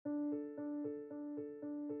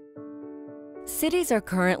Cities are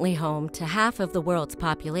currently home to half of the world's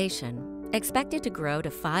population, expected to grow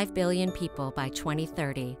to 5 billion people by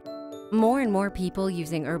 2030. More and more people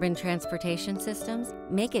using urban transportation systems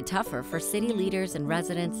make it tougher for city leaders and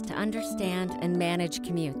residents to understand and manage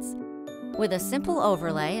commutes. With a simple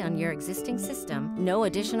overlay on your existing system, no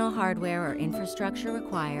additional hardware or infrastructure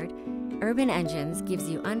required, Urban Engines gives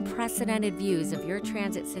you unprecedented views of your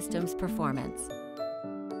transit system's performance.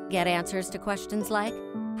 Get answers to questions like,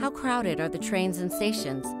 how crowded are the trains and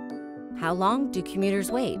stations? How long do commuters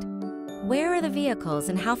wait? Where are the vehicles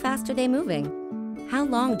and how fast are they moving? How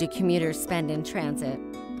long do commuters spend in transit?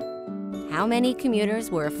 How many commuters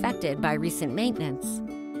were affected by recent maintenance?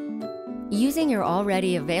 Using your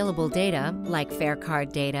already available data, like fare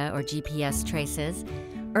card data or GPS traces,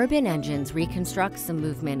 Urban Engines reconstructs the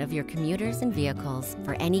movement of your commuters and vehicles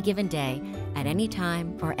for any given day, at any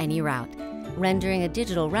time, or any route, rendering a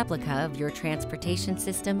digital replica of your transportation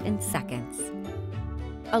system in seconds.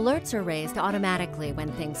 Alerts are raised automatically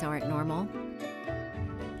when things aren't normal.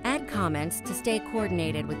 Add comments to stay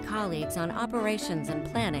coordinated with colleagues on operations and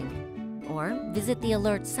planning, or visit the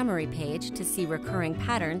alert summary page to see recurring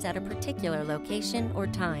patterns at a particular location or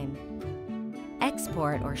time.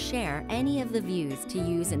 Export or share any of the views to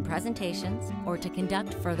use in presentations or to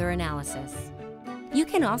conduct further analysis. You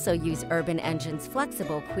can also use Urban Engine's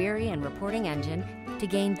flexible query and reporting engine to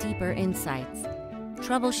gain deeper insights,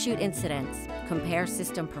 troubleshoot incidents, compare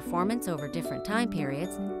system performance over different time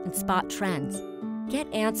periods, and spot trends.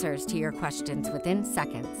 Get answers to your questions within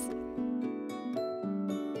seconds.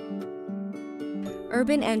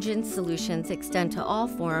 Urban Engine's solutions extend to all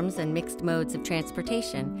forms and mixed modes of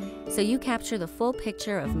transportation, so you capture the full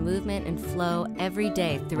picture of movement and flow every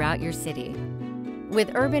day throughout your city.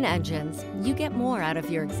 With Urban Engines, you get more out of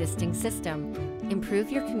your existing system, improve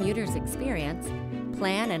your commuter's experience,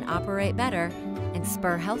 plan and operate better, and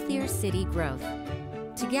spur healthier city growth.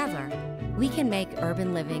 Together, we can make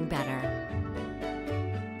urban living better.